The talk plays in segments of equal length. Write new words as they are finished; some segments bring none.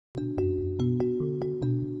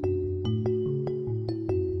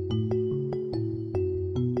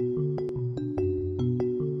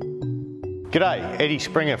G'day, Eddie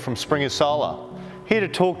Springer from Springer Solar. Here to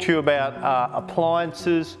talk to you about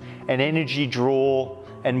appliances and energy draw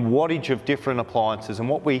and wattage of different appliances and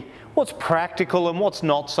what's practical and what's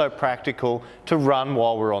not so practical to run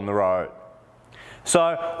while we're on the road. So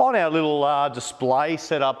on our little display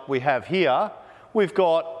setup we have here, we've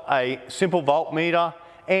got a simple voltmeter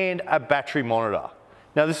and a battery monitor.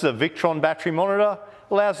 Now this is a Victron battery monitor,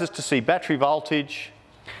 allows us to see battery voltage,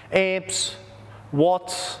 amps,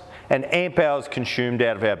 watts, and amp hours consumed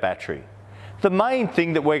out of our battery. The main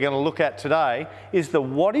thing that we're going to look at today is the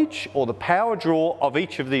wattage or the power draw of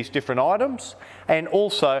each of these different items, and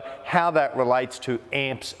also how that relates to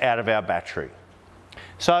amps out of our battery.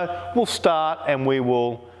 So we'll start and we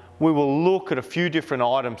will look at a few different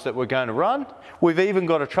items that we're going to run. We've even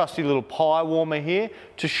got a trusty little pie warmer here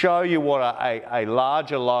to show you what a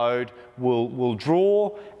larger load will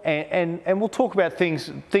draw, and we'll talk about things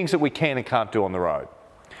that we can and can't do on the road.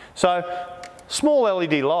 So small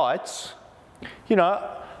LED lights, you know,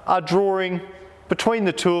 are drawing between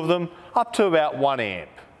the two of them up to about 1 amp.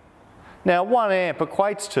 Now 1 amp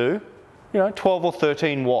equates to, 12 or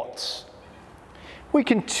 13 watts. We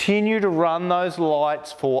continue to run those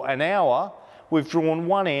lights for an hour. We've drawn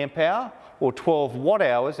 1 amp hour or 12 watt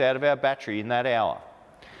hours out of our battery in that hour.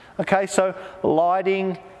 Okay, so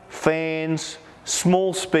lighting, fans,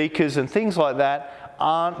 small speakers and things like that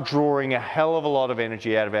aren't drawing a hell of a lot of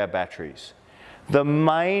energy out of our batteries. The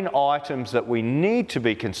main items that we need to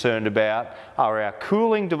be concerned about are our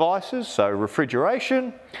cooling devices, so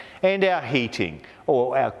refrigeration, and our heating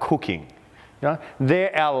or our cooking.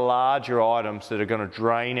 They're our larger items that are going to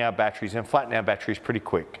drain our batteries and flatten our batteries pretty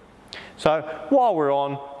quick. So while we're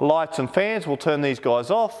on lights and fans, we'll turn these guys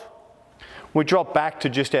off. We drop back to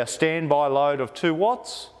just our standby load of 2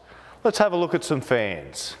 watts. Let's have a look at some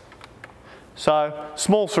fans. So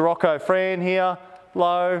small Sirocco fan here,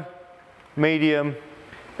 low, medium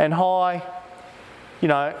and high,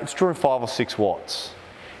 it's drawing 5 or 6 watts.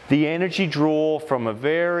 The energy draw from a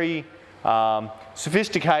very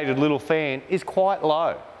sophisticated little fan is quite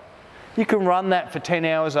low. You can run that for 10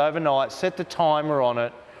 hours overnight, set the timer on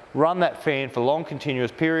it, run that fan for long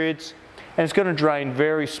continuous periods, and it's going to drain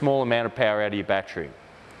very small amount of power out of your battery.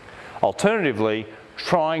 Alternatively,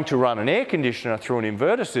 trying to run an air conditioner through an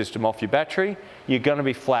inverter system off your battery, you're going to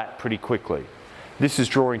be flat pretty quickly. This is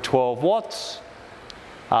drawing 12 watts.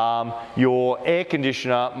 Your air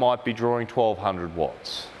conditioner might be drawing 1200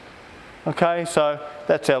 watts. Okay, so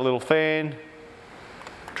that's our little fan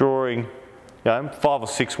drawing 5 or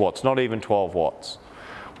 6 watts, not even 12 watts.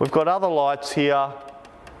 We've got other lights here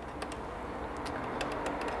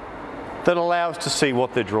that allow us to see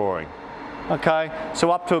what they're drawing. Okay,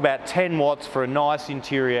 so up to about 10 watts for a nice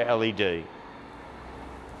interior LED.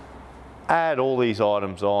 Add all these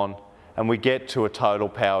items on and we get to a total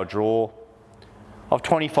power draw of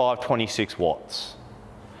 25, 26 watts.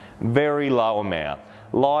 Very low amount.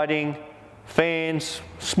 Lighting, fans,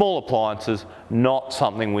 small appliances, not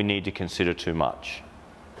something we need to consider too much.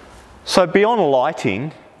 So beyond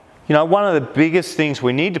lighting, one of the biggest things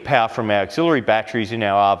we need to power from our auxiliary batteries in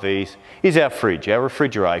our RVs is our fridge, our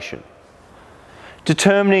refrigeration.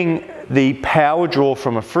 Determining the power draw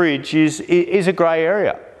from a fridge is a grey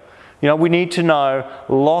area. We need to know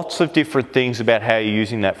lots of different things about how you're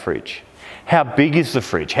using that fridge. How big is the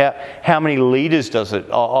fridge? How many litres does it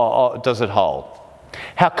hold?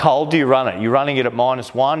 How cold do you run it? You're running it at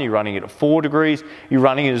 -1, you're running it at 4 degrees, you're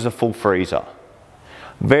running it as a full freezer.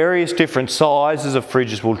 Various different sizes of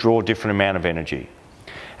fridges will draw a different amount of energy.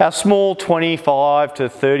 Our small 25 to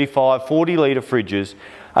 35, 40 litre fridges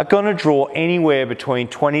are going to draw anywhere between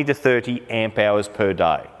 20 to 30 amp hours per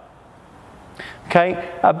day. Okay,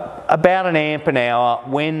 about an amp an hour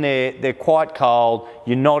when they're quite cold,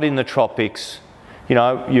 you're not in the tropics,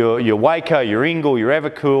 your Waco, your Ingle, your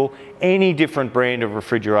Evercool, any different brand of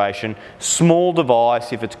refrigeration, small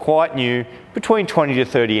device, if it's quite new, between 20 to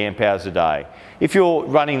 30 amp hours a day. If you're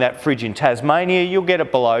running that fridge in Tasmania, you'll get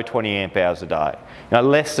it below 20 amp hours a day,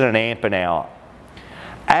 less than an amp an hour.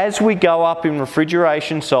 As we go up in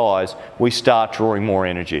refrigeration size, we start drawing more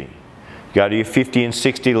energy. Go to your 50 and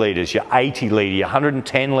 60 litres, your 80 litre, your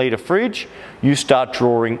 110 litre fridge, you start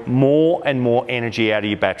drawing more and more energy out of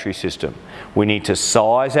your battery system. We need to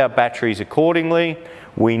size our batteries accordingly.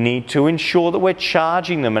 We need to ensure that we're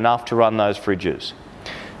charging them enough to run those fridges.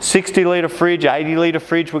 60 litre fridge, 80 litre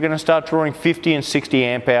fridge, we're going to start drawing 50 and 60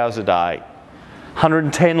 amp hours a day.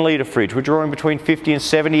 110 litre fridge, we're drawing between 50 and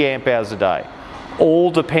 70 amp hours a day.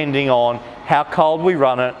 All depending on how cold we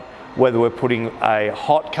run it whether we're putting a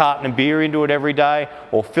hot carton of beer into it every day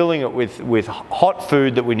or filling it with hot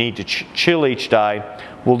food that we need to chill each day,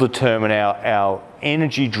 will determine our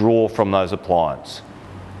energy draw from those appliances.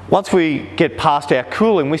 Once we get past our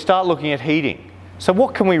cooling, we start looking at heating. So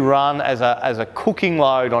what can we run as a cooking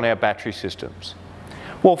load on our battery systems?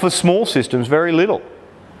 Well, for small systems, very little.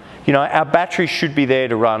 You know, our batteries should be there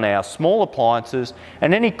to run our small appliances,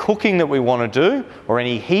 and any cooking that we want to do or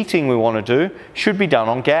any heating we want to do should be done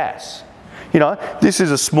on gas. You know, this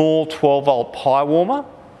is a small 12-volt pie warmer.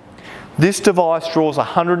 This device draws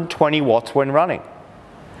 120 watts when running.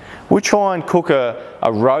 We try and cook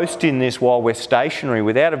a roast in this while we're stationary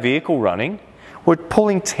without a vehicle running. We're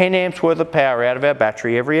pulling 10 amps worth of power out of our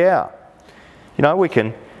battery every hour. You know, we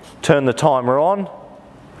can turn the timer on,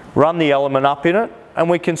 run the element up in it, and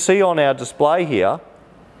we can see on our display here,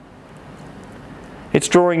 it's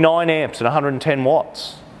drawing 9 amps and 110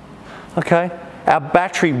 watts. Okay, our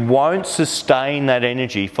battery won't sustain that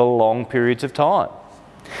energy for long periods of time.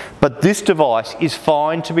 But this device is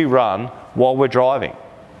fine to be run while we're driving.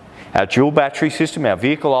 Our dual battery system, our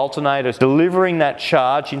vehicle alternator, is delivering that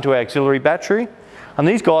charge into our auxiliary battery, and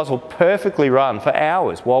these guys will perfectly run for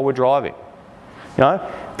hours while we're driving. You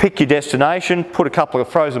know, pick your destination, put a couple of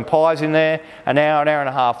frozen pies in there, an hour and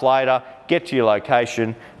a half later, get to your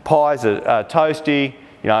location, pies are toasty,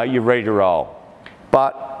 you know, you're ready to roll.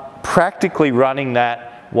 But practically running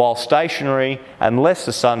that while stationary, unless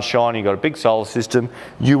the sun's shining, you've got a big solar system,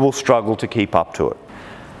 you will struggle to keep up to it.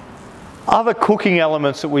 Other cooking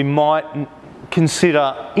elements that we might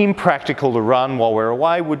consider impractical to run while we're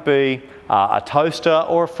away would be a toaster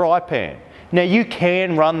or a fry pan. Now, you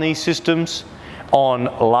can run these systems on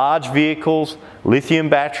large vehicles, lithium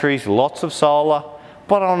batteries, lots of solar,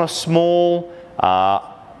 but on a small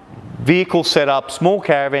vehicle setup, small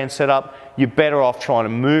caravan setup, you're better off trying to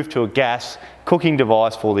move to a gas cooking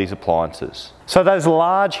device for these appliances. So those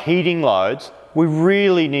large heating loads, we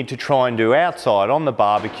really need to try and do outside on the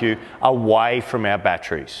barbecue away from our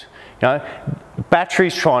batteries. You know,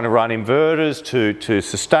 batteries trying to run inverters to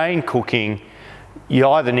sustain cooking, you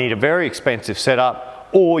either need a very expensive setup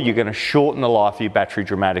or you're going to shorten the life of your battery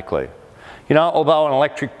dramatically. You know, although an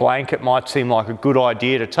electric blanket might seem like a good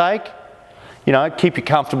idea to take, you know, keep you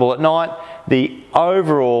comfortable at night, the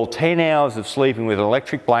overall 10 hours of sleeping with an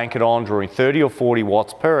electric blanket on, drawing 30 or 40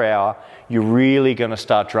 watts per hour, you're really going to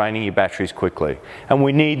start draining your batteries quickly. And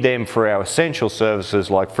we need them for our essential services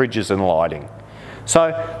like fridges and lighting.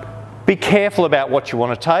 So be careful about what you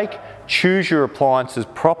want to take. Choose your appliances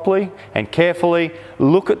properly and carefully.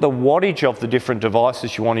 Look at the wattage of the different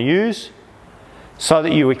devices you want to use so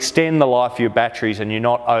that you extend the life of your batteries and you're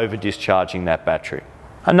not over discharging that battery.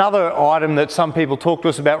 Another item that some people talk to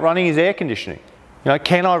us about running is air conditioning. You know,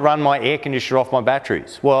 can I run my air conditioner off my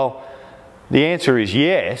batteries? Well, the answer is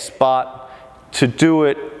yes, but to do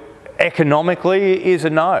it economically is a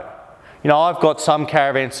no. You know, I've got some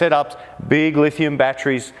caravan setups, big lithium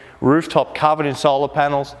batteries, rooftop covered in solar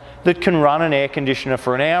panels, that can run an air conditioner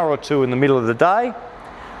for an hour or two in the middle of the day,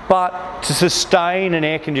 but to sustain an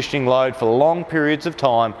air conditioning load for long periods of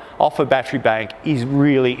time off a battery bank is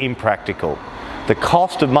really impractical. The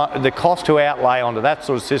cost to outlay onto that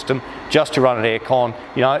sort of system just to run an aircon,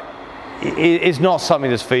 you know, is not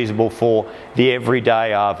something that's feasible for the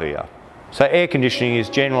everyday RVer. So air conditioning is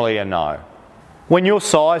generally a no. When you're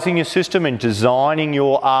sizing your system and designing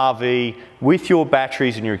your RV with your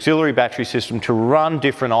batteries and your auxiliary battery system to run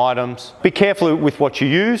different items, be careful with what you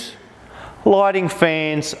use. Lighting,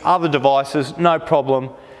 fans, other devices, no problem.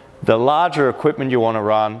 The larger equipment you want to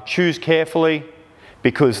run, choose carefully,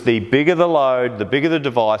 because the bigger the load, the bigger the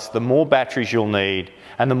device, the more batteries you'll need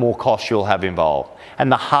and the more cost you'll have involved.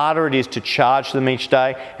 And the harder it is to charge them each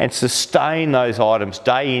day and sustain those items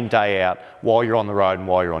day in, day out while you're on the road and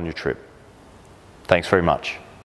while you're on your trip. Thanks very much.